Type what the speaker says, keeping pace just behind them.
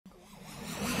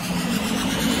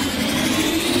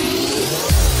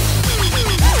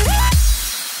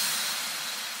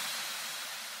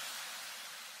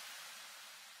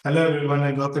Hello, everyone,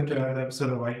 and welcome to another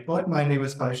episode of Whiteboard. My name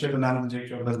is Kaushik, and I'm the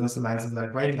Director of Business Alliances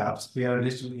at White Labs. We are a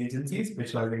digital agency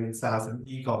specializing in SaaS and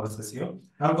e-commerce SEO.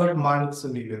 I've got Manik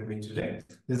Suri with me today.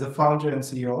 He's the founder and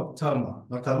CEO of Therma.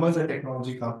 Now, Therma is a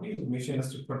technology company whose mission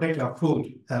is to protect our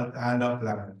food, health, and our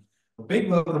planet. A big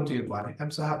welcome to you, Manik. I'm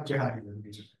so happy to have you with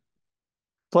me today.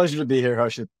 Pleasure to be here,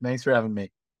 Harshit. Thanks for having me.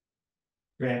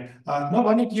 Great. Now,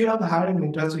 Manik, you have had an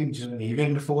interesting journey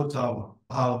even before Therma,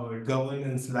 our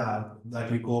governance lab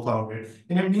that we co-founded.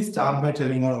 Can you please start by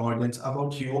telling our audience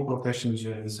about your professional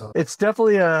journey? So, It's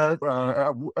definitely a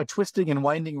twisting and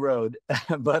winding road,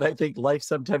 but I think life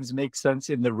sometimes makes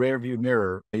sense in the rear view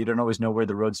mirror. You don't always know where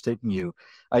the road's taking you.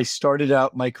 I started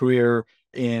out my career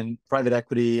in private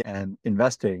equity and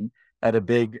investing at a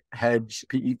big hedge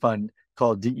PE fund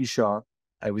called DE Shaw.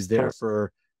 I was there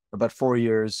for about 4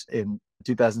 years in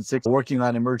 2006, working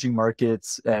on emerging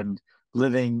markets and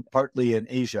living partly in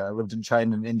Asia. I lived in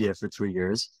China and India for 3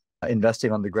 years,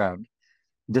 investing on the ground.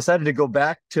 Decided to go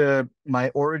back to my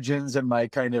origins and my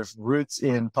kind of roots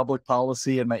in public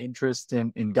policy and my interest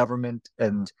in government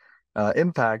and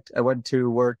impact. I went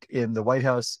to work in the White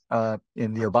House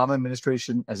in the Obama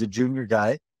administration as a junior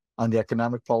guy on the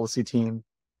economic policy team,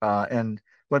 and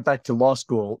went back to law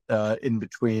school in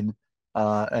between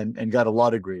and got a law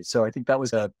degree. So I think that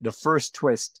was the first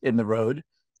twist in the road.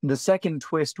 The second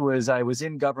twist was I was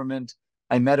in government.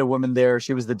 I met a woman there.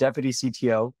 She was the deputy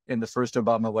CTO in the first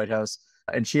Obama White House.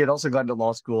 And she had also gone to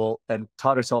law school and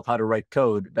taught herself how to write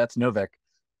code. That's Novak.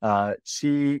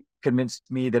 She convinced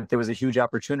me that there was a huge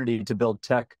opportunity to build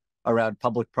tech around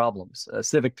public problems,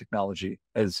 civic technology,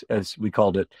 as we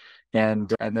called it.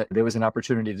 And that there was an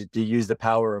opportunity to use the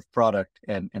power of product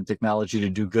and technology to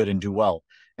do good and do well.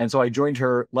 And so I joined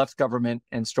her, left government,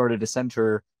 and started a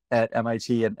center at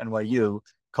MIT and NYU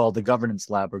called the Governance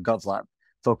Lab, or GovLab,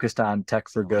 focused on tech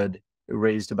for good.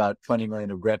 Raised about 20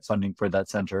 million of grant funding for that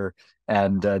center,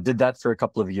 and did that for a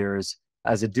couple of years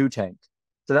as a do tank.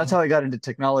 So that's how I got into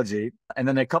technology. And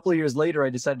then a couple of years later, I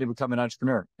decided to become an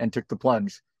entrepreneur and took the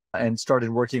plunge and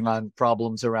started working on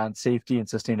problems around safety and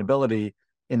sustainability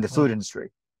in the food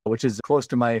industry, which is close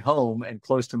to my home and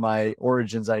close to my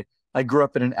origins. I grew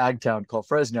up in an ag town called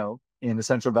Fresno in the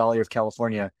Central Valley of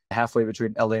California, halfway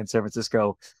between LA and San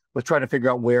Francisco, was trying to figure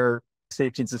out where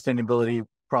safety and sustainability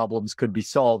problems could be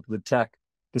solved with tech.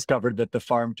 Discovered that the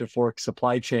farm to fork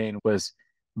supply chain was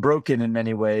broken in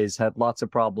many ways, had lots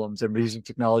of problems, and we're using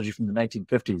technology from the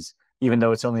 1950s, even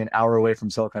though it's only an hour away from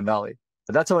Silicon Valley.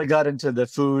 But that's how I got into the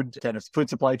food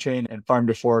supply chain and farm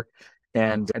to fork,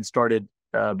 and started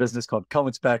a business called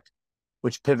Co-Inspect,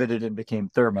 which pivoted and became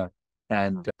Therma.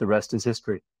 And the rest is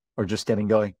history, or just getting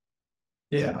going.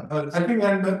 Yeah, I think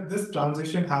and this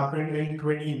transition happened in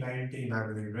 2019, I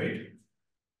believe, right?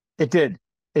 It did.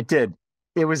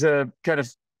 It was a kind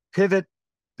of pivot.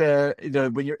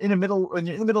 When you're in the middle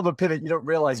of a pivot, you don't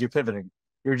realize you're pivoting.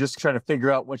 You're just trying to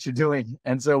figure out what you're doing.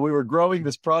 And so we were growing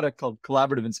this product called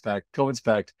Collaborative Inspect,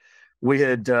 Co-Inspect. We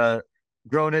had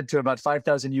grown it to about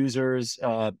 5,000 users,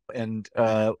 and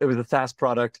it was a SaaS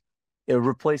product. It was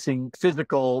replacing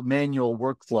physical manual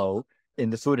workflow in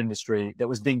the food industry that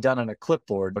was being done on a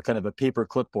clipboard, but kind of a paper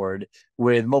clipboard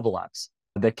with mobile apps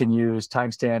that can use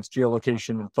timestamps,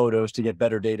 geolocation, and photos to get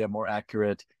better data, more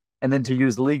accurate, and then to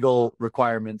use legal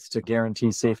requirements to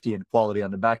guarantee safety and quality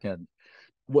on the back end.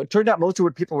 What turned out most of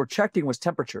what people were checking was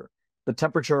temperature, the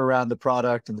temperature around the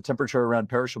product and the temperature around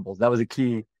perishables. That was a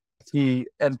key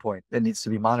endpoint that needs to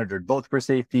be monitored, both for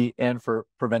safety and for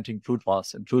preventing food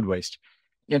loss and food waste.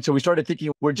 And so we started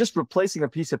thinking, we're just replacing a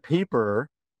piece of paper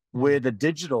with a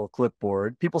digital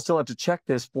clipboard. People still have to check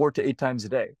this 4 to 8 times a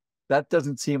day. That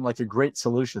doesn't seem like a great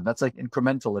solution. That's like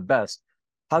incremental at best.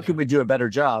 How can we do a better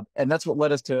job? And that's what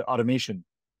led us to automation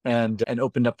and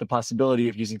opened up the possibility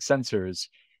of using sensors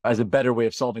as a better way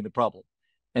of solving the problem.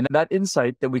 And that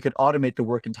insight that we could automate the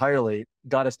work entirely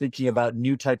got us thinking about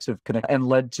new types of connect, and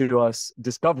led to us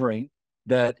discovering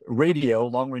that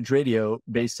long-range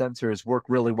radio-based sensors work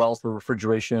really well for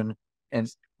refrigeration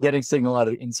and getting signal out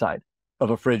of the inside of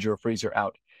a fridge or a freezer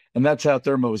out. And that's how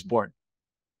Therma was born.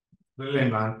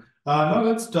 Brilliant, man. Now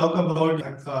let's talk about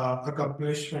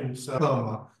accomplishments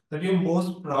that you're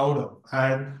most proud of,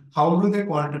 and how do they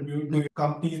contribute to your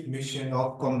company's mission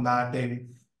of combating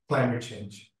climate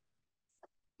change?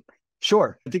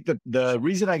 Sure. I think that the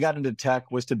reason I got into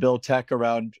tech was to build tech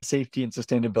around safety and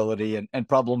sustainability and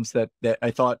problems that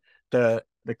I thought the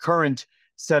current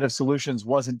set of solutions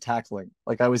wasn't tackling.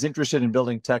 Like, I was interested in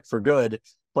building tech for good,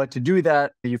 but to do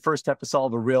that, you first have to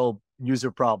solve a real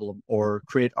user problem or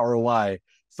create ROI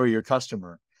for your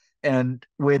customer. And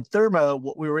with Therma,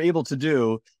 what we were able to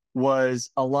do was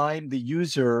align the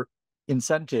user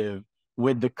incentive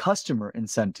with the customer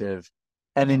incentive.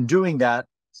 And in doing that,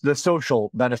 the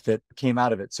social benefit came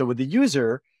out of it. So with the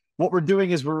user, what we're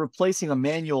doing is we're replacing a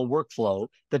manual workflow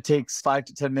that takes 5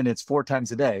 to 10 minutes 4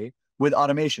 times a day with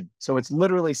automation. So it's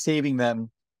literally saving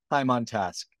them time on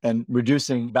task and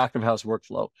reducing back of house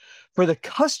workflow. For the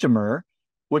customer,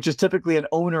 which is typically an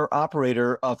owner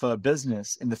operator of a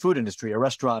business in the food industry, a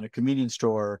restaurant, a convenience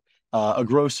store, a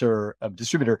grocer, a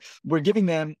distributor, we're giving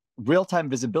them real-time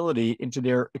visibility into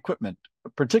their equipment,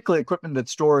 particularly equipment that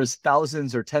stores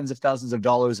thousands or tens of thousands of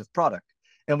dollars of product.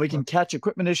 And we can catch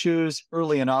equipment issues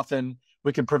early and often.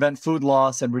 We can prevent food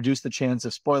loss and reduce the chance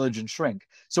of spoilage and shrink.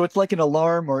 So it's like an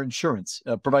alarm or insurance,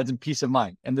 provides them peace of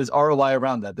mind. And there's ROI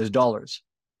around that, there's dollars.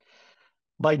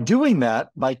 By doing that,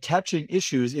 by catching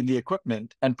issues in the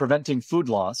equipment and preventing food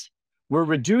loss, we're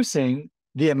reducing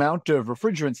the amount of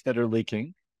refrigerants that are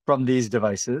leaking from these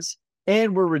devices,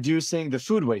 and we're reducing the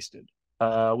food wasted,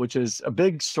 which is a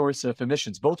big source of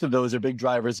emissions. Both of those are big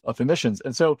drivers of emissions.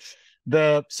 And so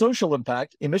the social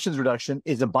impact, emissions reduction,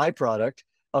 is a byproduct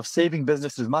of saving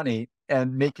businesses money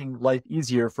and making life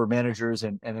easier for managers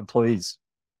and employees.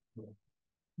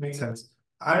 Makes sense.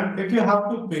 And if you have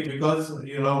to pick, because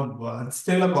it's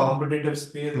still a competitive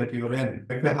space that you're in,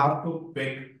 if you have to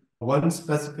pick one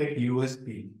specific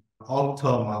USP of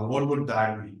Therma, what would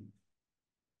that be?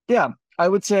 Yeah, I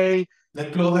would say the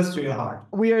closest to your heart.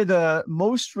 We are the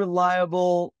most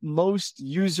reliable, most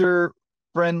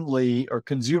user-friendly or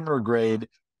consumer-grade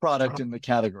product in the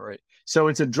category. So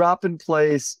it's a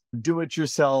drop-in-place,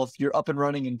 do-it-yourself, you're up and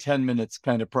running in 10 minutes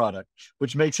kind of product,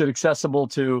 which makes it accessible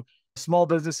to small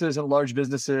businesses and large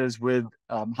businesses with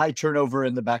high turnover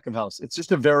in the back of house. It's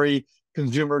just a very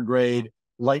consumer-grade,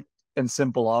 light and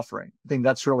simple offering. I think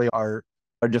that's really our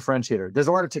differentiator. There's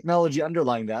a lot of technology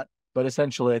underlying that, but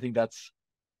essentially I think that's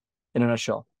in a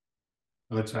nutshell.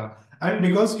 Gotcha. And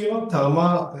because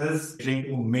Therma is linked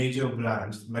to major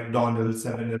brands, McDonald's,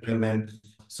 7-Eleven,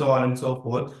 so on and so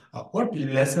forth, what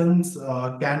lessons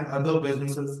can other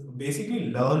businesses basically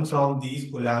learn from these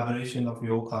collaboration of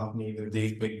your company with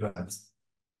these big brands?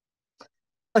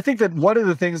 I think that one of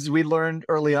the things we learned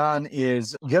early on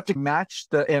is you have to match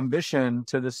the ambition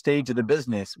to the stage of the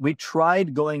business. We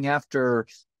tried going after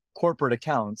corporate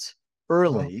accounts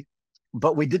early,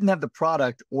 but we didn't have the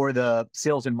product or the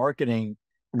sales and marketing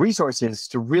resources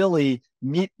to really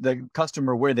meet the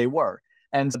customer where they were.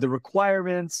 And the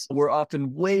requirements were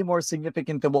often way more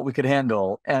significant than what we could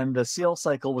handle. And the sales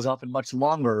cycle was often much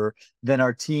longer than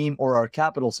our team or our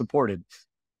capital supported.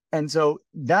 And so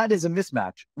that is a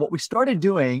mismatch. What we started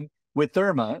doing with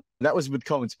Therma, that was with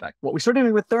Co-Inspect. What we started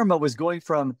doing with Therma was going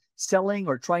from selling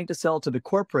or trying to sell to the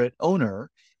corporate owner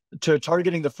to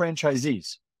targeting the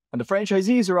franchisees. And the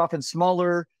franchisees are often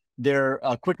smaller. They're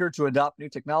quicker to adopt new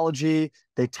technology.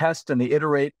 They test and they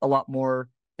iterate a lot more.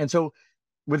 And so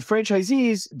with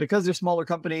franchisees, because they're smaller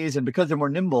companies and because they're more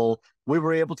nimble, we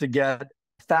were able to get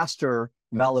faster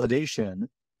validation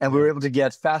and we were able to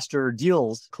get faster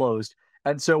deals closed.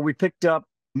 And so we picked up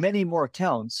many more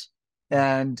accounts.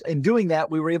 And in doing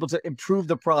that, we were able to improve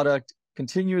the product,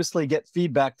 continuously get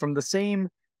feedback from the same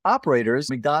operators.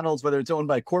 McDonald's, whether it's owned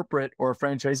by corporate or a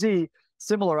franchisee,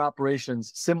 similar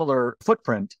operations, similar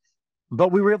footprint,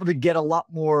 but we were able to get a lot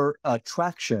more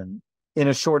traction in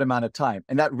a short amount of time.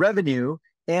 And that revenue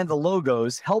and the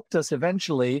logos helped us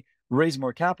eventually raise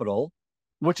more capital,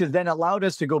 which has then allowed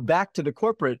us to go back to the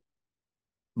corporate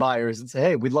buyers and say,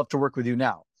 hey, we'd love to work with you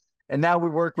now. And now we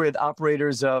work with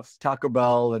operators of Taco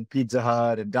Bell and Pizza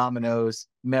Hut and Domino's,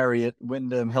 Marriott,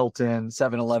 Wyndham, Hilton,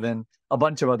 7-Eleven, a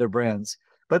bunch of other brands.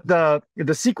 But the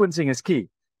sequencing is key.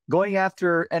 Going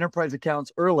after enterprise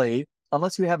accounts early,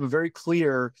 unless you have a very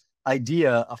clear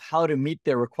idea of how to meet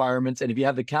their requirements, and if you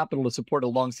have the capital to support a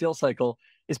long sales cycle,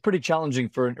 is pretty challenging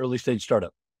for an early stage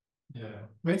startup. Yeah,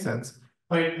 makes sense.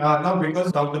 Right. Now, because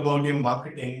you talked about your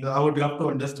marketing, I would love to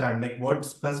understand what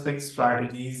specific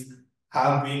strategies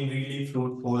have been really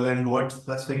fruitful and what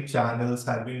specific channels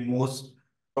have been most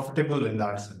profitable in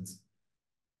that sense.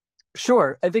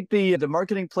 Sure. I think the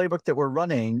marketing playbook that we're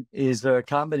running is a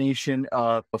combination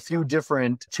of a few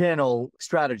different channel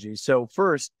strategies. So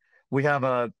first, we have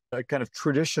a kind of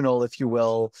traditional, if you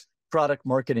will, product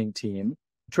marketing team.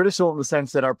 Traditional in the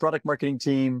sense that our product marketing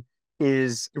team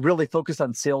is really focused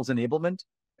on sales enablement.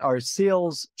 Our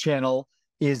sales channel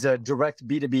is a direct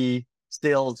B2B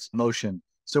sales motion.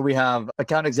 So we have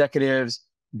account executives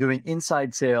doing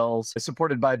inside sales,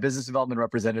 supported by business development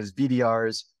representatives,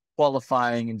 BDRs,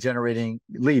 qualifying and generating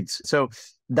leads. So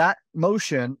that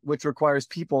motion, which requires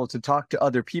people to talk to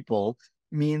other people,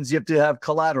 means you have to have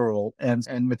collateral and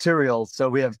materials. So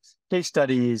we have case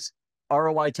studies,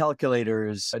 ROI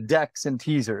calculators, decks and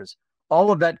teasers. all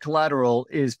of that collateral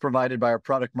is provided by our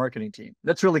product marketing team.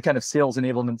 That's really kind of sales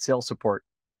enablement, sales support.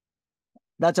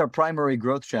 That's our primary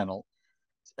growth channel.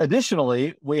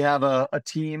 Additionally, we have a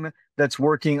team that's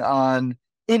working on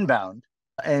inbound.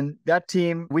 And that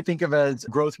team we think of as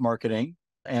growth marketing.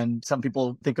 And some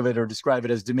people think of it or describe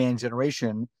it as demand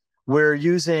generation. We're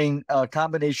using a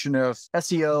combination of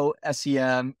SEO,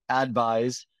 SEM, ad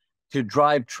buys to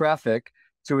drive traffic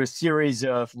to a series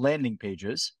of landing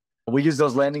pages. We use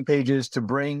those landing pages to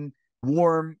bring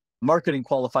warm marketing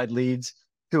qualified leads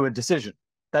to a decision.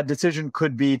 That decision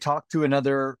could be talk to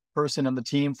another person on the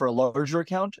team for a larger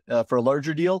account, for a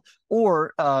larger deal,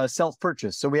 or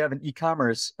self-purchase. So we have an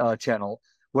e-commerce channel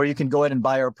where you can go ahead and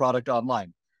buy our product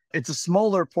online. It's a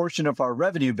smaller portion of our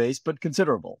revenue base, but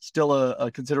considerable. Still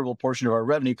a considerable portion of our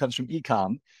revenue comes from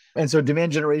e-com. And so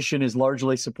demand generation is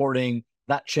largely supporting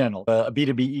that channel, a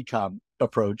B2B e-com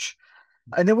approach.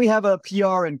 And then we have a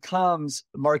PR and comms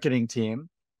marketing team.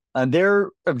 And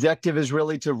their objective is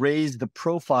really to raise the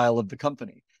profile of the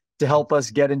company, to help us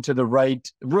get into the right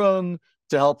room,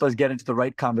 to help us get into the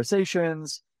right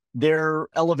conversations. They're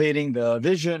elevating the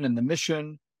vision and the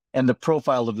mission and the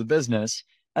profile of the business.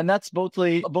 And that's both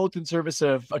in service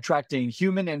of attracting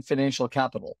human and financial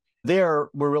capital. There,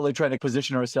 we're really trying to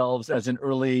position ourselves as an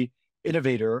early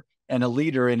innovator and a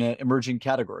leader in an emerging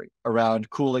category around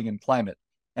cooling and climate.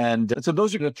 And so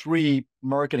those are the three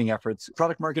marketing efforts: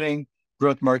 product marketing,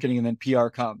 growth marketing, and then PR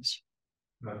comms.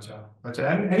 Gotcha. Gotcha.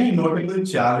 And any notable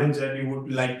challenge that you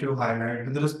would like to highlight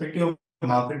with respect to your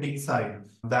marketing side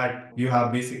that you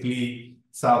have basically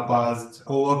surpassed,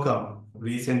 overcome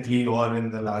recently or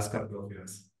in the last couple of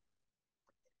years?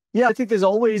 Yeah, I think there's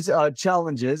always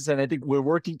challenges, and I think we're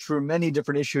working through many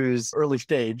different issues early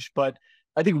stage. But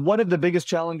I think one of the biggest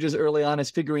challenges early on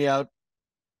is figuring out,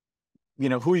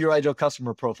 who your ideal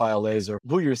customer profile is, or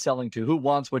who you're selling to, who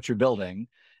wants what you're building.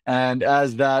 And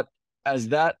as that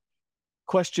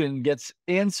question gets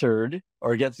answered,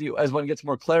 or as one gets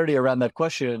more clarity around that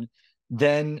question,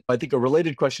 then I think a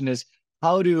related question is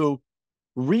how to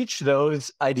reach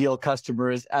those ideal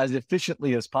customers as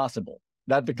efficiently as possible.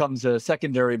 That becomes a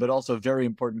secondary, but also a very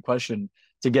important question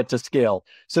to get to scale.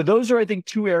 So those are, I think,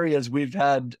 two areas we've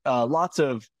had lots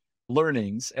of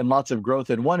learnings and lots of growth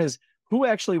in. One is who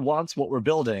actually wants what we're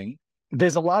building.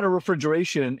 There's a lot of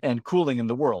refrigeration and cooling in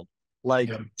the world, like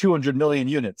 200 million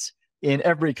units in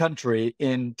every country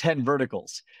in 10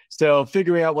 verticals. So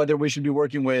figuring out whether we should be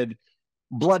working with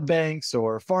blood banks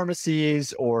or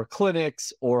pharmacies or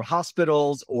clinics or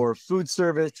hospitals or food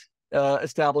service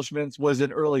establishments was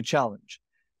an early challenge.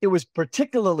 It was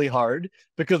particularly hard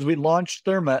because we launched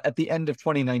Therma at the end of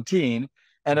 2019,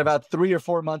 and about 3 or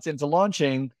 4 months into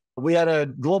launching, we had a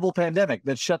global pandemic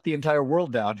that shut the entire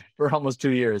world down for almost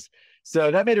 2 years. So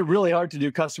that made it really hard to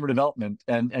do customer development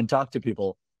and talk to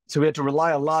people. So we had to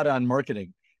rely a lot on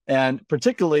marketing. And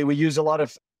particularly, we used a lot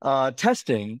of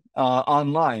testing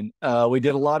online. We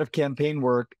did a lot of campaign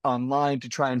work online to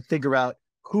try and figure out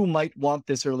who might want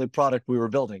this early product we were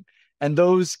building. And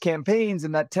those campaigns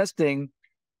and that testing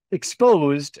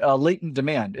exposed latent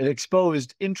demand. It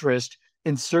exposed interest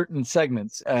in certain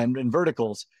segments and in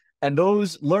verticals. And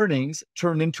those learnings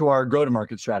turned into our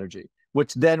go-to-market strategy,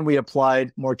 which then we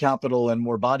applied more capital and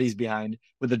more bodies behind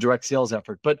with a direct sales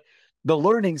effort. But the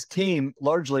learnings came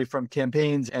largely from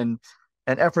campaigns and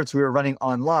efforts we were running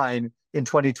online in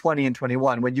 2020 and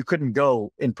 21 when you couldn't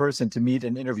go in person to meet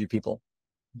and interview people.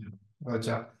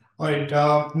 Gotcha. All right.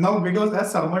 Now, because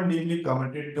as someone deeply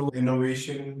committed to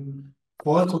innovation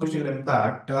for social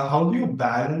impact, how do you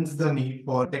balance the need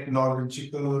for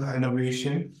technological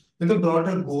innovation with the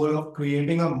broader goal of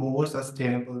creating a more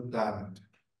sustainable planet?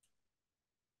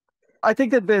 I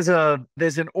think that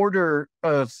there's an order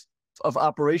of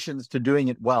operations to doing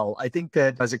it well. I think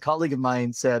that, as a colleague of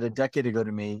mine said a decade ago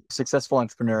to me, a successful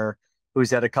entrepreneur who's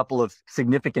had a couple of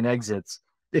significant exits,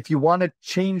 if you want to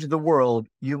change the world,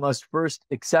 you must first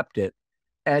accept it.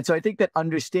 And so I think that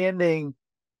understanding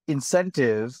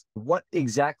incentive, what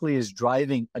exactly is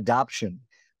driving adoption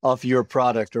of your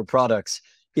product or products,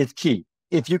 is key.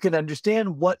 If you can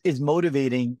understand what is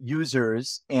motivating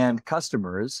users and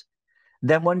customers,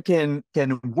 then one can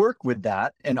work with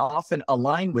that and often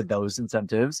align with those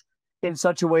incentives in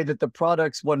such a way that the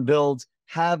products one builds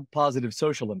have positive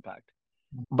social impact.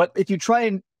 But if you try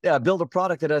and build a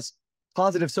product that has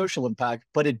positive social impact,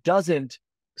 but it doesn't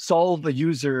solve a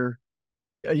user's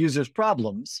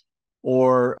problems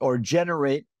or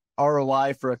generate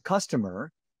ROI for a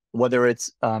customer, whether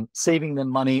it's saving them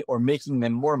money or making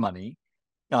them more money,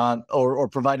 or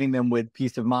providing them with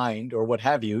peace of mind or what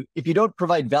have you, if you don't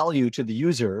provide value to the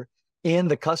user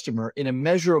and the customer in a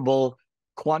measurable,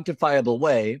 quantifiable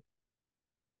way,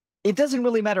 it doesn't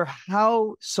really matter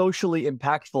how socially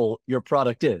impactful your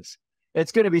product is.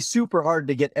 It's going to be super hard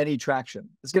to get any traction.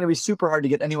 It's going to be super hard to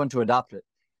get anyone to adopt it.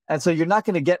 And so you're not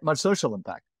going to get much social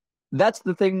impact. That's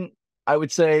the thing I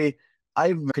would say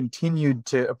I've continued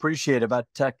to appreciate about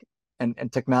tech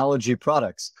and technology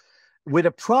products. With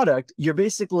a product, you're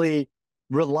basically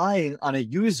relying on a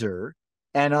user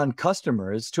and on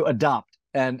customers to adopt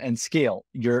and scale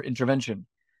your intervention.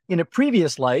 In a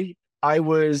previous life, I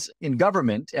was in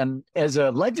government, and as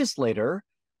a legislator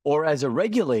or as a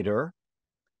regulator,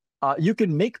 you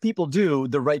can make people do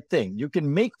the right thing. You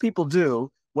can make people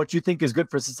do what you think is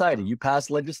good for society. You pass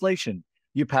legislation,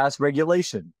 you pass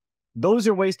regulation. Those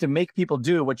are ways to make people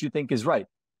do what you think is right,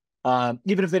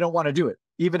 even if they don't want to do it,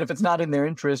 even if it's not in their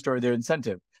interest or their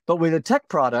incentive. But with a tech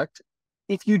product,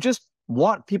 if you just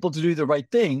want people to do the right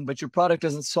thing, but your product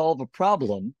doesn't solve a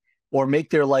problem or make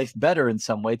their life better in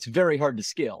some way, it's very hard to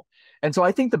scale. And so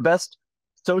I think the best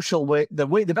way,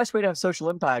 the best way to have social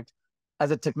impact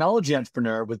as a technology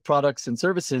entrepreneur with products and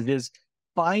services is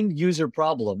find user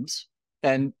problems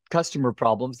and customer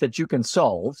problems that you can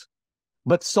solve,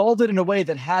 but solve it in a way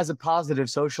that has a positive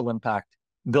social impact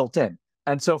built in.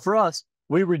 And so for us,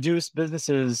 we reduce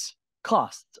businesses'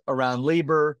 costs around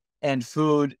labor and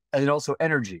food and also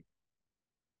energy.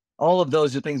 All of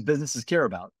those are things businesses care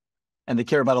about. And they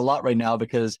care about a lot right now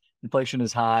because inflation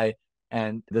is high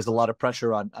and there's a lot of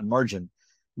pressure on margin.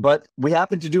 But we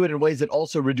happen to do it in ways that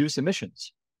also reduce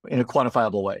emissions in a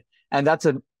quantifiable way. And that's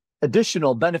an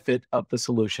additional benefit of the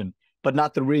solution, but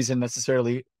not the reason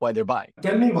necessarily why they're buying.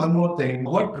 Tell me one more thing.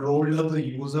 What role does the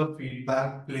user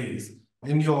feedback plays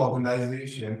in your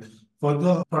organization for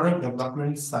the product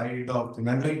development side of things?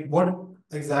 And like, what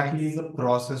exactly is the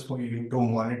process for you to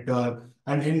monitor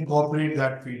and incorporate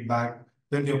that feedback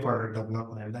with your product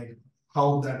development? Like,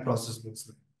 how that process looks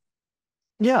like?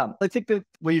 Yeah, I think that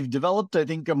we've developed, I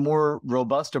think, a more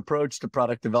robust approach to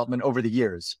product development over the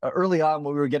years. Early on,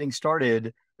 when we were getting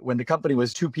started, when the company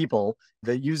was two people,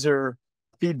 the user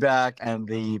feedback and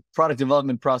the product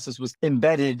development process was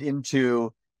embedded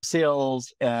into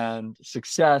sales and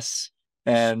success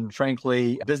and,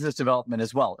 frankly, business development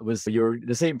as well. It was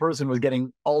the same person was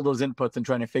getting all those inputs and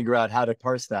trying to figure out how to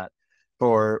parse that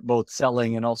for both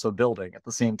selling and also building at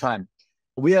the same time.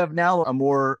 We have now a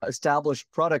more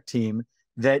established product team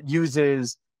that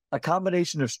uses a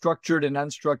combination of structured and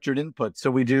unstructured input.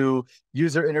 So we do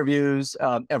user interviews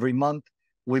every month.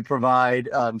 We provide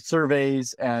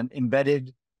surveys and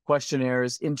embedded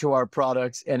questionnaires into our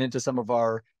products and into some of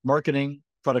our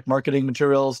product marketing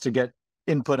materials to get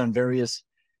input on various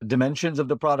dimensions of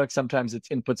the product. Sometimes it's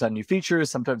inputs on new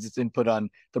features. Sometimes it's input on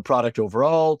the product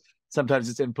overall. Sometimes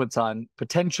it's inputs on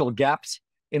potential gaps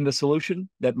in the solution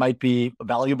that might be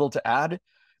valuable to add.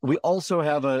 We also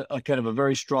have a kind of a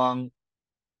very strong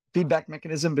feedback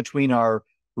mechanism between our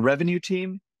revenue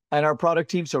team and our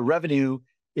product team. So revenue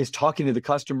is talking to the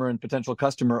customer and potential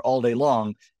customer all day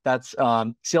long. That's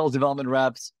sales development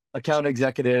reps, account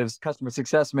executives, customer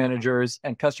success managers,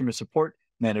 and customer support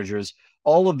managers.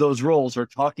 All of those roles are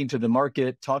talking to the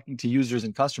market, talking to users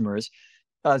and customers.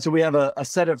 So we have a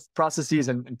set of processes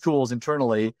and tools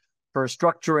internally for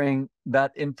structuring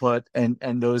that input and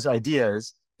those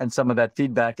ideas and some of that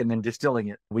feedback and then distilling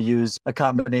it. We use a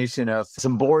combination of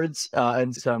some boards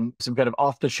and some kind of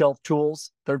off-the-shelf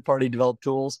tools, third-party developed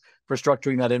tools for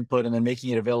structuring that input and then making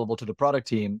it available to the product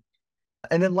team.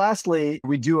 And then lastly,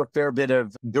 we do a fair bit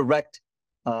of direct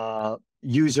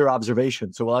user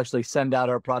observation. So we'll actually send out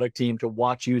our product team to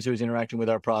watch users interacting with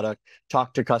our product,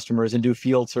 talk to customers, and do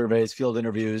field surveys, field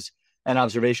interviews, and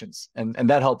observations. And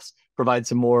that helps provide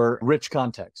some more rich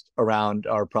context around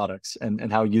our products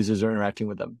and how users are interacting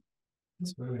with them.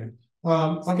 That's brilliant.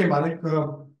 Okay, Manik,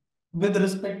 with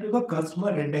respect to the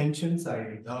customer retention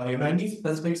side, any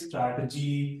specific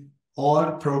strategy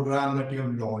or program that you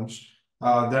have launched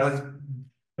that has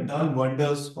done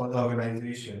wonders for the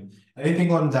organization?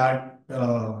 Anything on that?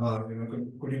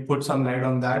 Could you put some light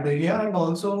on that area? And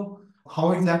also,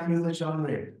 how exactly is the churn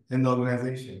rate in the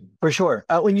organization? For sure.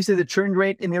 When you say the churn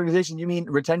rate in the organization, you mean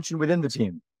retention within the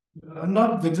team?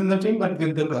 Not within the team, but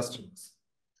with the customers.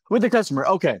 With the customer.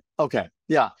 Okay.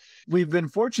 Yeah. We've been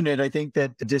fortunate, I think,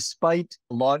 that despite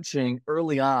launching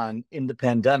early on in the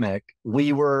pandemic,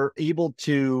 we were able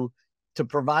to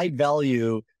provide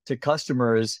value to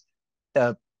customers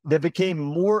that became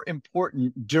more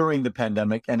important during the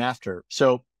pandemic and after.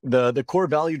 So the core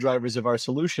value drivers of our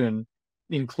solution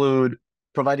include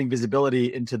providing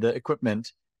visibility into the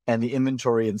equipment and the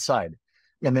inventory inside,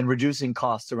 and then reducing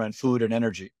costs around food and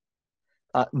energy.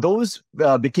 Those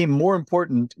became more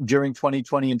important during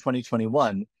 2020 and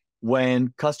 2021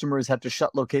 when customers had to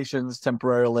shut locations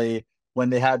temporarily when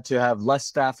they had to have less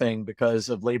staffing because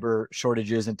of labor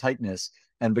shortages and tightness,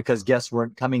 and because guests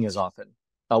weren't coming as often.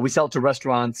 We sell to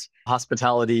restaurants,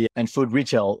 hospitality, and food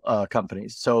retail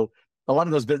companies. So a lot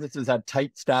of those businesses had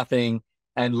tight staffing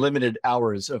and limited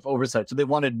hours of oversight. So they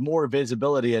wanted more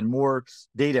visibility and more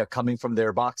data coming from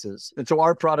their boxes. And so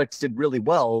our products did really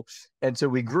well. And so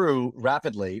we grew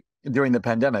rapidly during the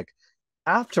pandemic.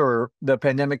 After the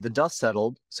pandemic, the dust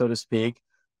settled, so to speak,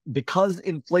 because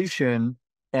inflation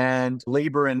and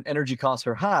labor and energy costs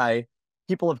are high,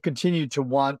 people have continued to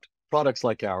want products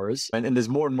like ours. And there's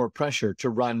more and more pressure to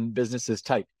run businesses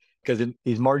tight because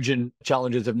these margin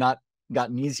challenges have not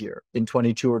gotten easier in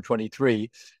 22 or 23.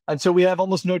 And so we have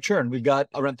almost no churn. We've got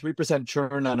around 3%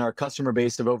 churn on our customer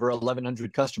base of over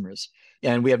 1,100 customers.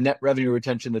 And we have net revenue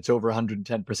retention that's over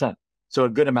 110%. So a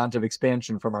good amount of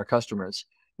expansion from our customers.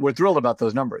 We're thrilled about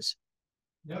those numbers.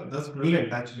 Yeah, that's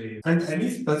brilliant, actually. And any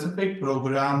specific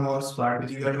program or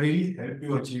strategy that really help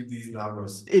you achieve these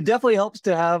numbers? It definitely helps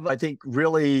to have, I think,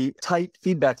 really tight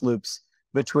feedback loops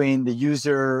between the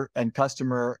user and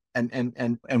customer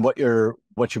and what you're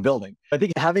building. I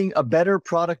think having a better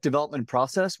product development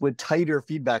process with tighter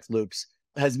feedback loops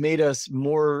has made us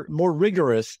more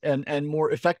rigorous and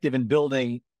more effective in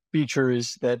building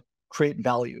features that create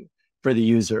value for the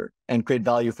user and create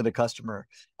value for the customer.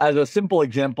 As a simple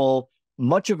example,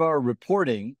 much of our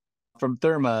reporting from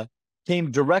Therma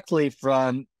came directly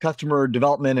from customer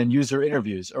development and user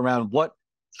interviews around what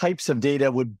types of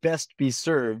data would best be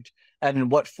served and in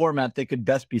what format they could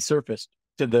best be surfaced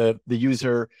to the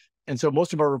user. And so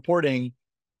most of our reporting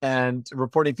and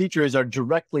reporting features are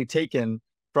directly taken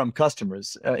from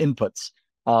customers' inputs.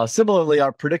 Similarly,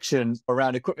 our prediction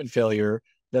around equipment failure,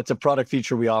 that's a product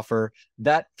feature we offer,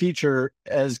 that feature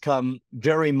has come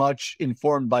very much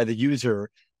informed by the user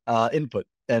input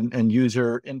and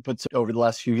user inputs over the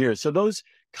last few years. So those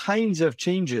kinds of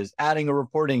changes, adding a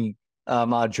reporting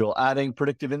module, adding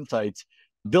predictive insights,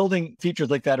 building features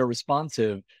like that are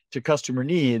responsive to customer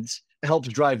needs helps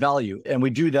drive value. And we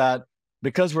do that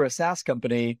because we're a SaaS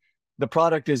company. The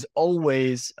product is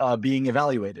always being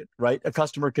evaluated, right? A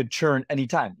customer could churn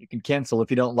anytime. You can cancel if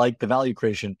you don't like the value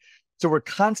creation. So we're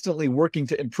constantly working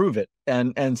to improve it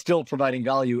and still providing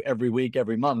value every week,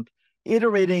 every month,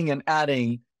 iterating and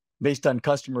adding based on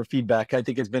customer feedback. I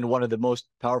think has been one of the most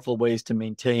powerful ways to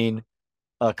maintain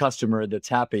a customer that's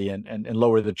happy and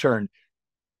lower the churn.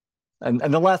 And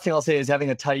the last thing I'll say is having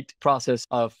a tight process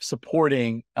of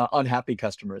supporting unhappy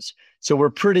customers. So we're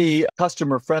pretty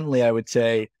customer friendly, I would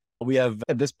say. We have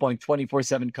at this point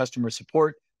 24/7 customer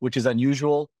support, which is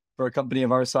unusual for a company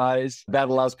of our size. That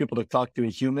allows people to talk to a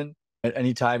human at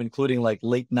any time, including like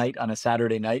late night on a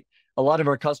Saturday night. A lot of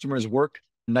our customers work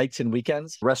nights and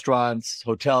weekends, restaurants,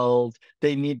 hotels.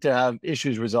 They need to have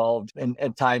issues resolved and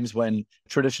at times when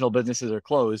traditional businesses are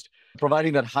closed.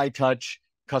 Providing that high touch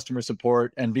customer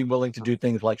support and being willing to do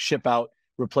things like ship out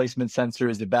replacement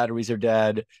sensors if batteries are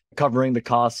dead, covering the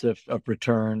costs of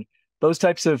return. Those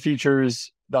types of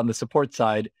features on the support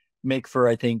side make for,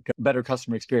 I think, better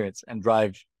customer experience and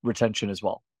drive retention as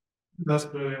well. That's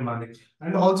brilliant, Manik.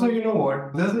 And also, you know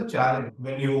what? There's a challenge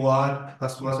when you are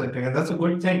customer centric, and that's a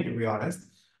good thing to be honest.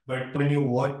 But when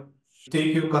you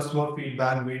take your customer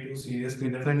feedback way too seriously,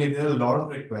 definitely there are a lot of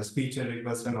requests, feature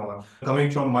requests and all, coming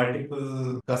from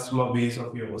multiple customer base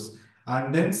of yours.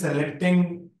 And then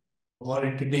selecting or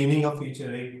entertaining a feature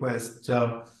request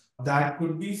that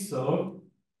could be served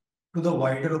to the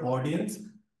wider audience.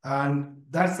 And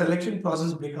that selection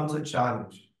process becomes a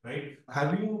challenge, right?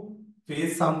 Have you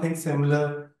faced something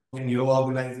similar in your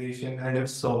organization? And if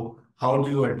so, how do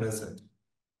you address it?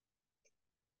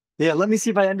 Yeah, let me see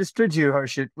if I understood you,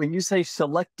 Harshit. When you say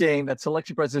selecting that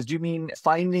selection process, do you mean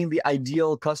finding the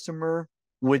ideal customer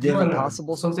within No, the no.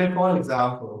 possible? So say for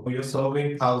example, you're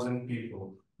serving 1,000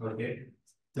 people, okay?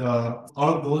 Out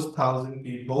of those 1,000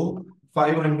 people,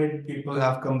 500 people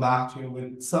have come back to you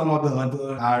with some of the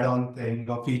other add-on thing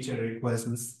or feature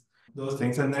requests, those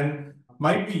things, and then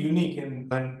might be unique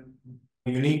and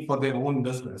unique for their own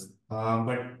business,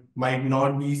 but might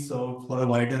not be served for a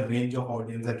wider range of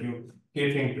audience that you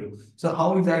catering to. So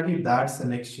how exactly that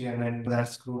selection and that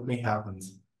scrutiny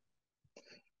happens?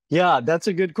 Yeah, that's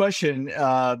a good question.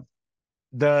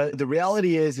 The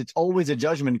reality is it's always a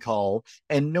judgment call,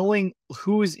 and knowing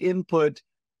whose input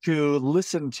to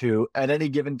listen to at any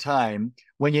given time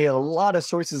when you have a lot of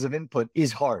sources of input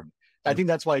is hard. I think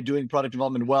that's why doing product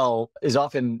development well is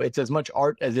often, it's as much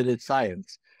art as it is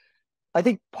science. I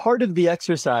think part of the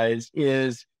exercise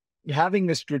is having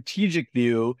a strategic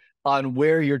view on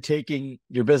where you're taking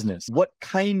your business. What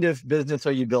kind of business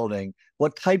are you building?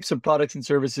 What types of products and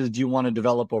services do you want to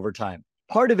develop over time?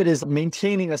 Part of it is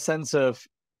maintaining a sense of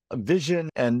vision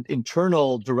and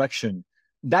internal direction,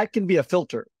 that can be a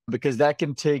filter because that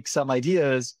can take some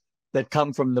ideas that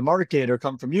come from the market or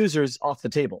come from users off the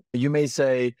table. You may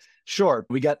say, sure,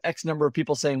 we got X number of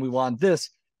people saying we want this,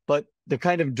 but the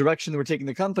kind of direction that we're taking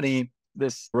the company,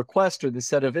 this request or this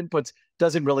set of inputs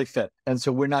doesn't really fit. And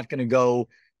so we're not going to go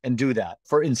and do that,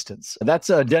 for instance. That's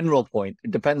a general point.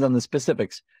 It depends on the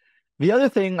specifics. The other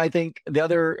thing, I think, the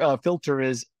other filter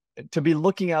is to be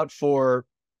looking out for,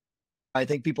 I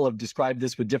think people have described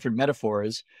this with different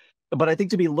metaphors, but I think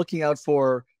to be looking out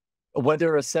for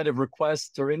whether a set of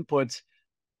requests or inputs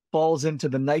falls into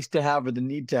the nice to have or the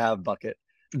need to have bucket.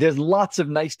 There's lots of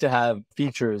nice to have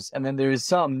features, and then there is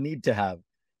some need to have.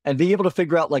 And being able to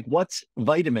figure out like what's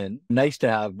vitamin, nice to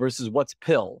have, versus what's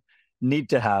pill, need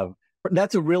to have.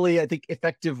 That's a really, I think,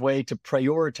 effective way to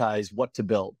prioritize what to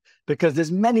build, because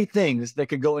there's many things that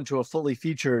could go into a fully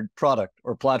featured product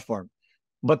or platform.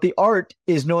 But the art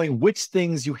is knowing which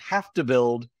things you have to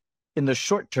build in the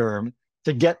short term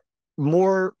to get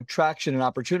more traction and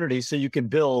opportunity so you can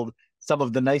build some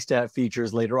of the nice to have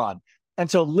features later on. And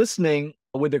so listening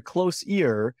with a close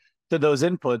ear to those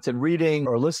inputs and reading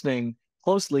or listening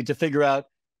closely to figure out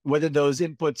whether those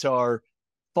inputs are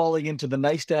falling into the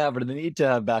nice to have or the need to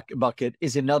have bucket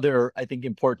is another, I think,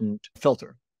 important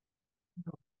filter.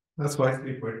 That's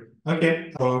wisely put.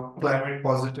 Okay, for climate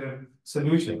positive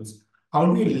solutions, how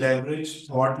do we leverage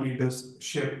thought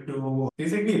leadership to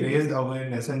basically raise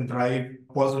awareness and drive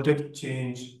positive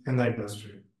change in the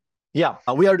industry? Yeah,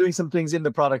 we are doing some things in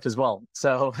the product as well,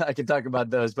 so I can talk about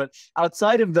those. But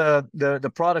outside of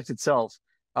the product itself,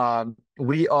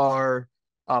 we are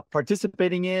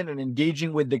participating in and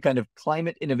engaging with the kind of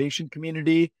climate innovation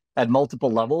community at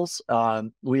multiple levels.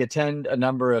 We attend a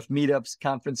number of meetups,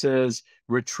 conferences,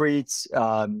 retreats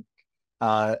that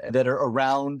are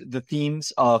around the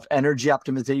themes of energy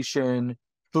optimization,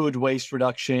 food waste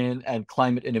reduction, and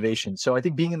climate innovation. So I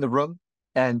think being in the room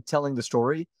and telling the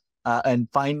story and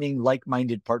finding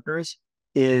like-minded partners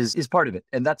is part of it.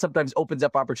 And that sometimes opens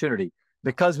up opportunity.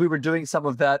 Because we were doing some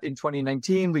of that in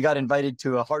 2019, we got invited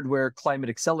to a hardware climate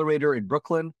accelerator in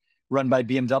Brooklyn, run by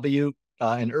BMW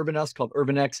and Urbanus, called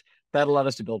UrbanX. That allowed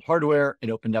us to build hardware. It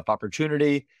opened up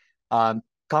opportunity.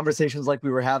 Conversations like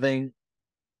we were having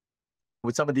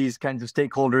with some of these kinds of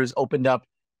stakeholders opened up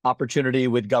opportunity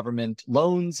with government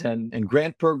loans and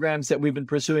grant programs that we've been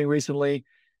pursuing recently.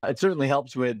 It certainly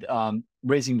helps with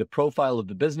raising the profile of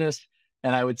the business.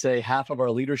 And I would say half of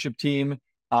our leadership team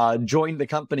joined the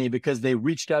company because they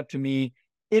reached out to me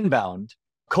inbound,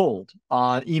 cold,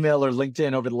 on email or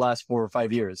LinkedIn over the last 4 or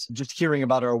 5 years, just hearing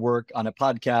about our work on a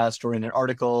podcast or in an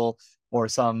article or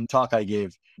some talk I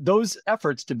gave. Those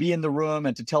efforts to be in the room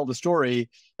and to tell the story,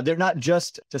 they're not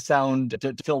just to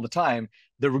fill the time.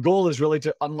 The goal is really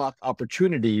to unlock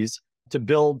opportunities, to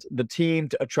build the team,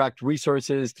 to attract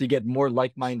resources, to get more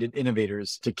like-minded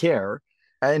innovators to care.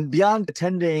 And beyond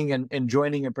attending and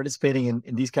joining and participating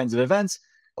in these kinds of events,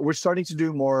 we're starting to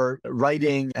do more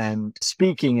writing and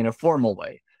speaking in a formal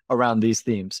way around these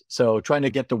themes. So trying to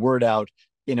get the word out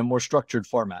in a more structured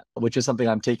format, which is something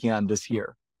I'm taking on this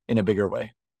year in a bigger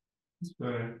way.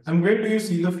 And where do you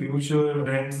see the future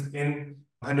trends in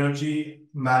energy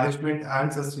management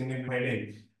and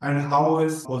sustainability? And how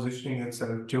is positioning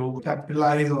itself to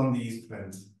capitalize on these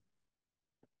trends?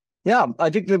 Yeah, I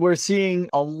think that we're seeing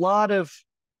a lot of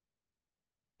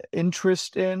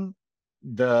interest in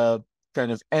the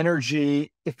kind of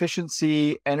energy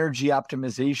efficiency, energy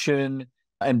optimization,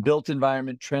 and built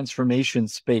environment transformation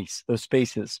those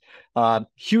spaces.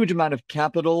 Huge amount of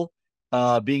capital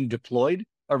being deployed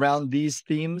around these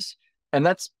themes. And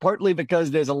that's partly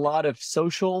because there's a lot of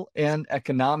social and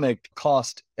economic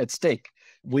cost at stake.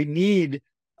 We need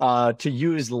to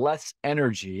use less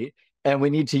energy, and we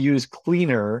need to use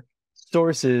cleaner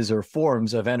sources or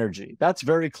forms of energy. That's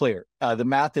very clear. The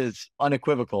math is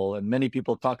unequivocal, and many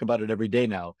people talk about it every day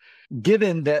now.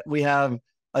 Given that we have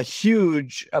a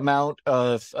huge amount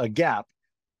of a gap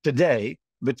today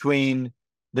between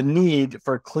the need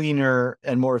for cleaner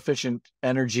and more efficient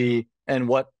energy and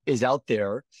what is out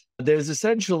there, there's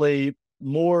essentially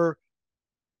more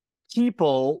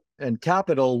people and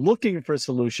capital looking for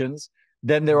solutions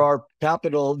than there are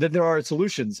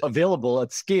solutions available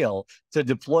at scale to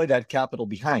deploy that capital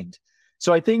behind.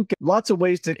 So I think lots of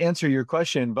ways to answer your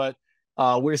question, but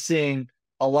we're seeing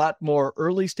a lot more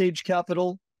early stage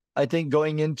capital, I think,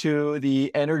 going into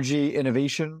the energy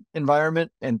innovation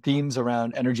environment and themes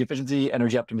around energy efficiency,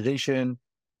 energy optimization,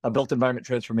 built environment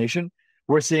transformation.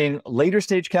 We're seeing later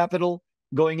stage capital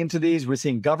going into these. We're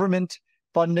seeing government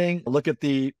funding. Look at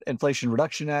the Inflation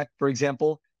Reduction Act, for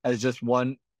example, as just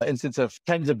one instance of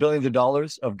tens of billions of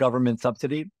dollars of government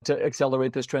subsidy to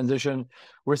accelerate this transition.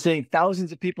 We're seeing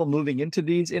thousands of people moving into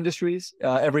these industries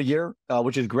every year,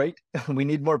 which is great. We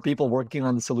need more people working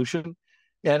on the solution.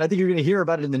 And I think you're going to hear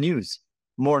about it in the news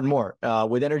more and more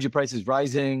with energy prices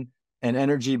rising and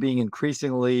energy being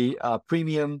increasingly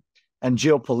premium and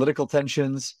geopolitical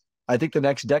tensions. I think the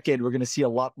next decade, we're going to see a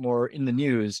lot more in the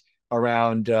news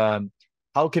around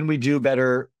how can we do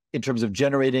better in terms of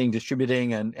generating,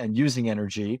 distributing, and using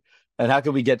energy, and how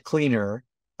can we get cleaner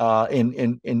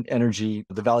in energy,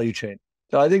 the value chain.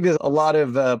 So I think there's a lot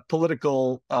of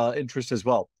political interest as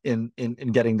well in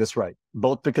getting this right,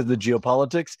 both because of the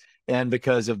geopolitics and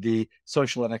because of the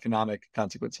social and economic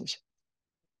consequences.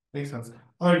 Makes sense.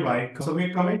 All right, Mike. So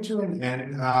we're coming to an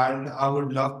end, and I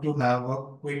would love to have a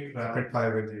quick rapid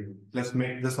fire with you. Let's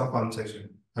make this a fun session.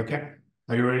 Okay?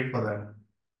 Are you ready for that?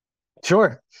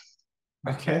 Sure.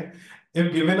 Okay.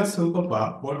 If given a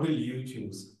superpower, what will you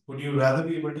choose? Would you rather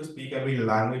be able to speak every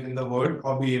language in the world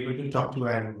or be able to talk to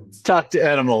animals? Talk to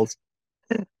animals.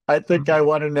 I think I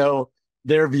want to know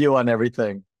their view on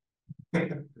everything.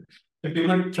 If you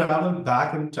could travel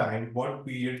back in time, what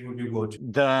period would you go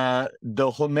to?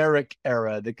 The Homeric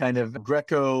era, the kind of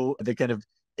the kind of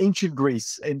ancient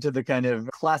Greece into the kind of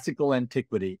classical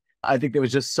antiquity. I think there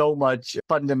was just so much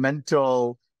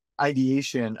fundamental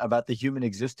ideation about the human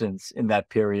existence in that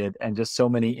period, and just so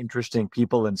many interesting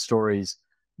people and stories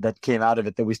that came out of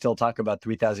it that we still talk about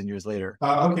 3,000 years later.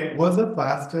 Okay. What's the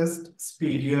fastest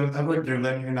speed you have ever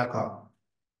driven in a car?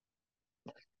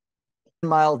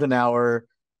 Miles an hour,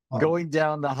 Oh, going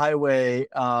down the highway.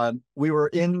 We were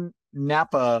in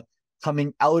Napa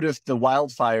coming out of the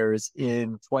wildfires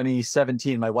in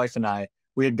 2017, my wife and I.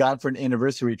 We had gone for an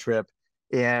anniversary trip,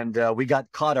 and we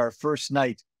got caught. Our first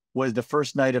night was the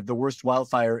first night of the worst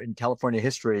wildfire in California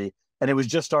history, and it was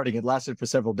just starting. It lasted for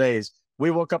several days.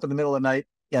 We woke up in the middle of the night,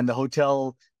 and the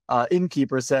hotel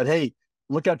innkeeper said, "Hey,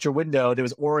 look out your window." There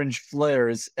was orange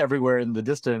flares everywhere in the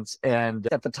distance. And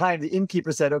at the time, the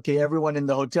innkeeper said, "Okay, everyone in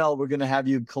the hotel, we're going to have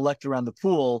you collect around the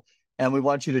pool, and we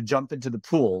want you to jump into the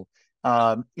pool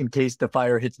in case the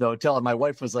fire hits the hotel." And my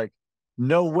wife was like,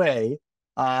 "No way.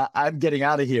 I'm getting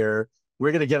out of here.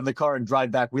 We're going to get in the car and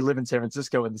drive back." We live in San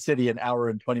Francisco, in the city, an hour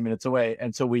and 20 minutes away.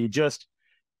 And so we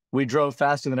drove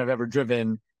faster than I've ever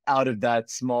driven out of that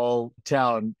small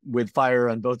town with fire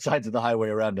on both sides of the highway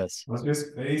around us. must be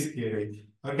very scary.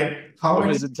 Okay. It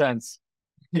was intense.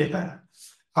 Yeah.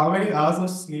 How many hours of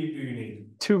sleep do you need?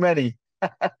 Too many.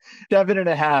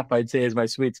 7.5, I'd say, is my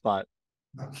sweet spot.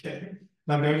 Okay.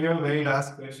 Now, maybe your very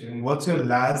last question. What's your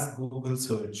last Google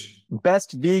search?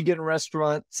 Best vegan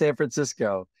restaurant, San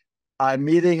Francisco. I'm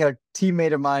meeting a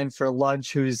teammate of mine for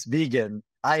lunch who's vegan.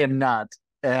 I am not.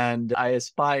 And I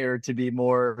aspire to be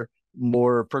more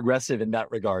progressive in that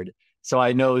regard. So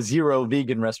I know 0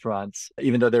 vegan restaurants,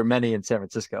 even though there are many in San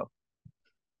Francisco.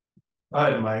 All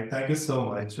right, Mike. Thank you so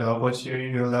much for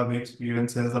sharing your lovely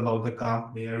experiences about the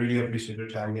company. I really appreciate your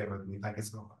time here with me. Thank you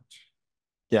so much.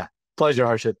 Yeah. Pleasure,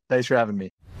 Harshit. Thanks for having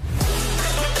me.